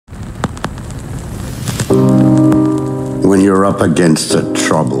you're up against a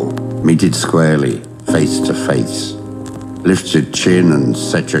trouble, meet it squarely, face to face. Lift your chin and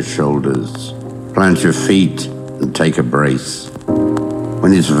set your shoulders. Plant your feet and take a brace.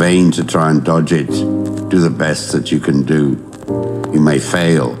 When it's vain to try and dodge it, do the best that you can do. You may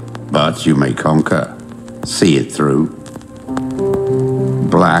fail, but you may conquer. See it through.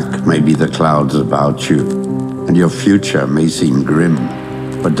 Black may be the clouds about you, and your future may seem grim,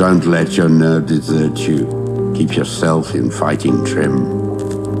 but don't let your nerve desert you. Keep yourself in fighting trim.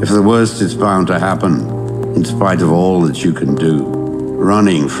 If the worst is bound to happen, in spite of all that you can do,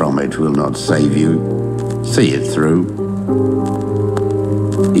 running from it will not save you. See it through.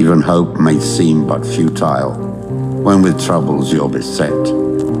 Even hope may seem but futile when with troubles you're beset.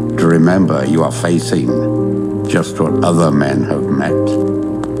 To remember you are facing just what other men have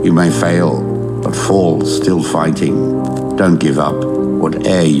met. You may fail, but fall still fighting. Don't give up,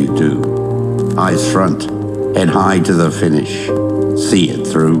 whate'er you do. Eyes front, head high to the finish. See it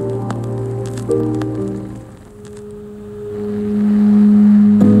through.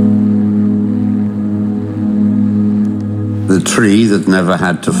 The tree that never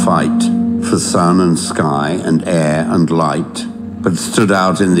had to fight for sun and sky and air and light, but stood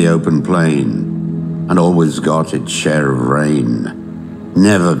out in the open plain and always got its share of rain,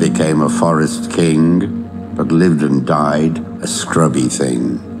 never became a forest king, but lived and died a scrubby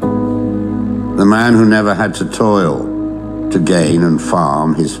thing. The man who never had to toil to gain and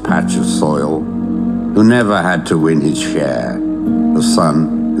farm his patch of soil, who never had to win his share of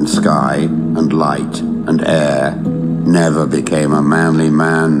sun and sky and light and air, never became a manly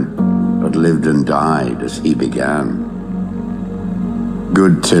man, but lived and died as he began.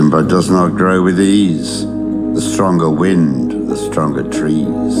 Good timber does not grow with ease. The stronger wind, the stronger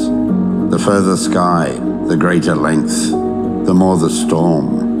trees. The further sky, the greater length. The more the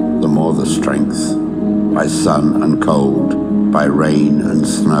storm, the more the strength. By sun and cold, by rain and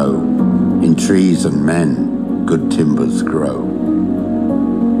snow, in trees and men, good timbers grow.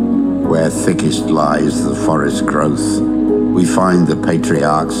 Where thickest lies the forest growth, we find the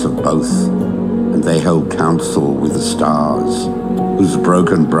patriarchs of both, and they hold counsel with the stars, whose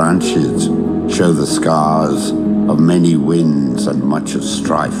broken branches show the scars of many winds and much of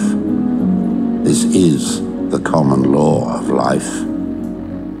strife. This is the common law of life.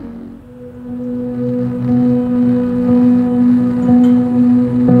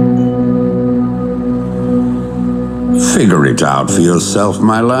 Figure it out for yourself,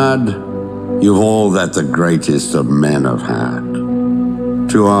 my lad. You've all that the greatest of men have had.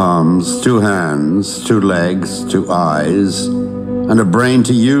 2 arms, 2 hands, 2 legs, 2 eyes, and a brain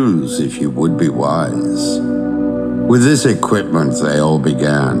to use if you would be wise. With this equipment they all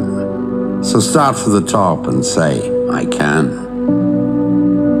began. So start for the top and say, I can.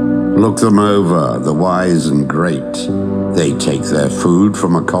 Look them over, the wise and great. They take their food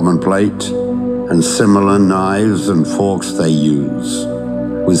from a common plate, and similar knives and forks they use.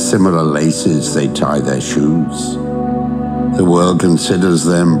 With similar laces they tie their shoes. The world considers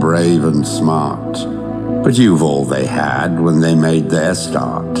them brave and smart, but you've all they had when they made their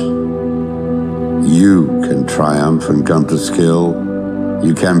start. You can triumph and come to skill.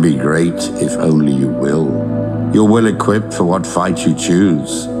 You can be great if only you will. You're well equipped for what fight you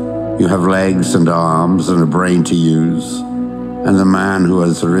choose. You have legs and arms and a brain to use. And the man who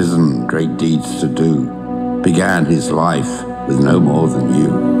has risen great deeds to do began his life with no more than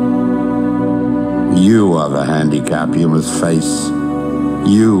you. You are the handicap you must face.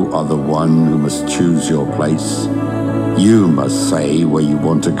 You are the one who must choose your place. You must say where you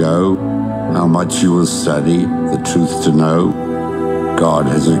want to go, how much you will study, the truth to know. God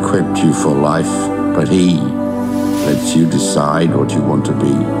has equipped you for life, but He lets you decide what you want to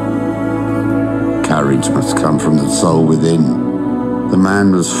be. Courage must come from the soul within. The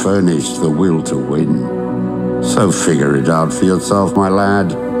man must furnish the will to win. So figure it out for yourself, my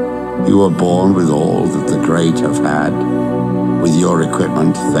lad. You were born with all that the great have had. With your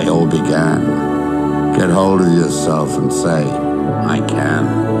equipment, they all began. Get hold of yourself and say, I can.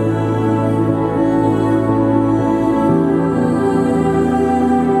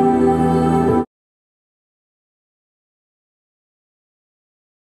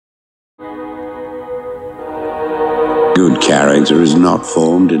 Good character is not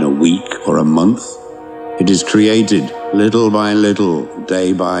formed in a week or a month. It is created little by little,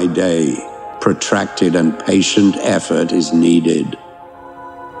 day by day. Protracted and patient effort is needed.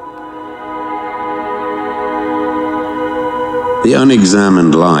 The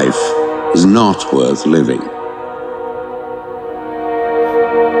unexamined life is not worth living.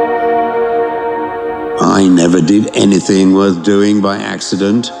 I never did anything worth doing by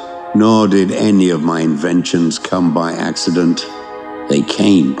accident, nor did any of my inventions come by accident, they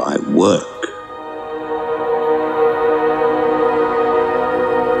came by work.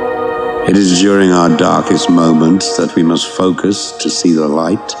 It is during our darkest moments that we must focus to see the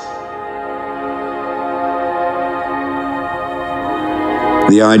light.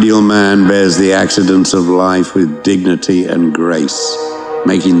 The ideal man bears the accidents of life with dignity and grace,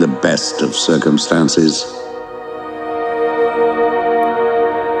 making the best of circumstances.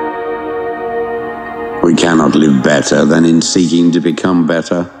 We cannot live better than in seeking to become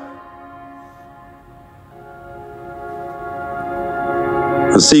better.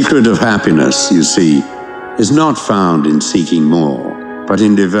 The secret of happiness, you see, is not found in seeking more, but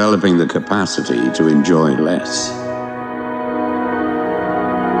in developing the capacity to enjoy less.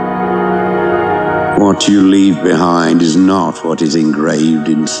 What you leave behind is not what is engraved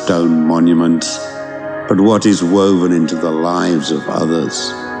in stone monuments, but what is woven into the lives of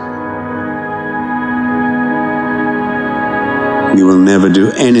others. You will never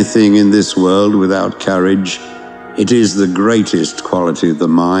do anything in this world without courage. It is the greatest quality of the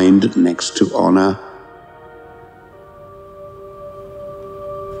mind, next to honor.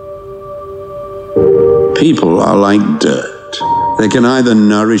 People are like dirt. They can either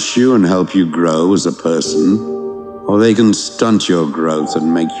nourish you and help you grow as a person, or they can stunt your growth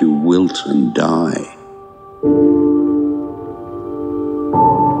and make you wilt and die.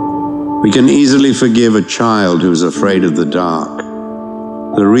 We can easily forgive a child who is afraid of the dark.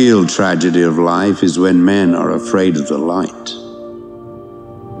 The real tragedy of life is when men are afraid of the light.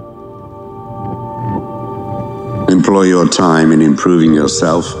 Employ your time in improving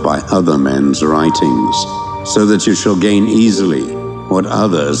yourself by other men's writings, so that you shall gain easily what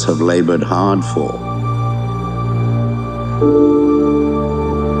others have labored hard for.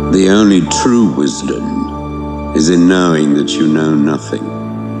 The only true wisdom is in knowing that you know nothing.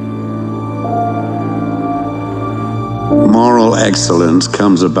 Moral excellence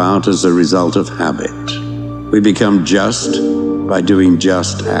comes about as a result of habit. We become just by doing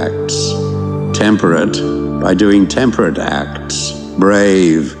just acts, temperate by doing temperate acts,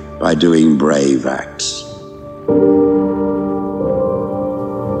 brave by doing brave acts.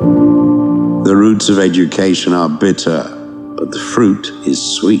 The roots of education are bitter, but the fruit is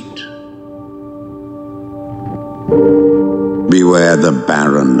sweet. Beware the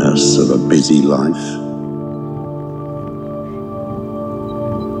barrenness of a busy life.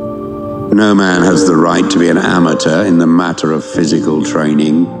 No man has the right to be an amateur in the matter of physical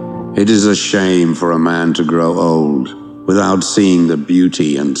training. It is a shame for a man to grow old without seeing the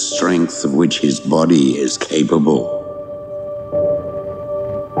beauty and strength of which his body is capable.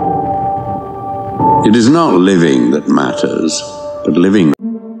 It is not living that matters, but living.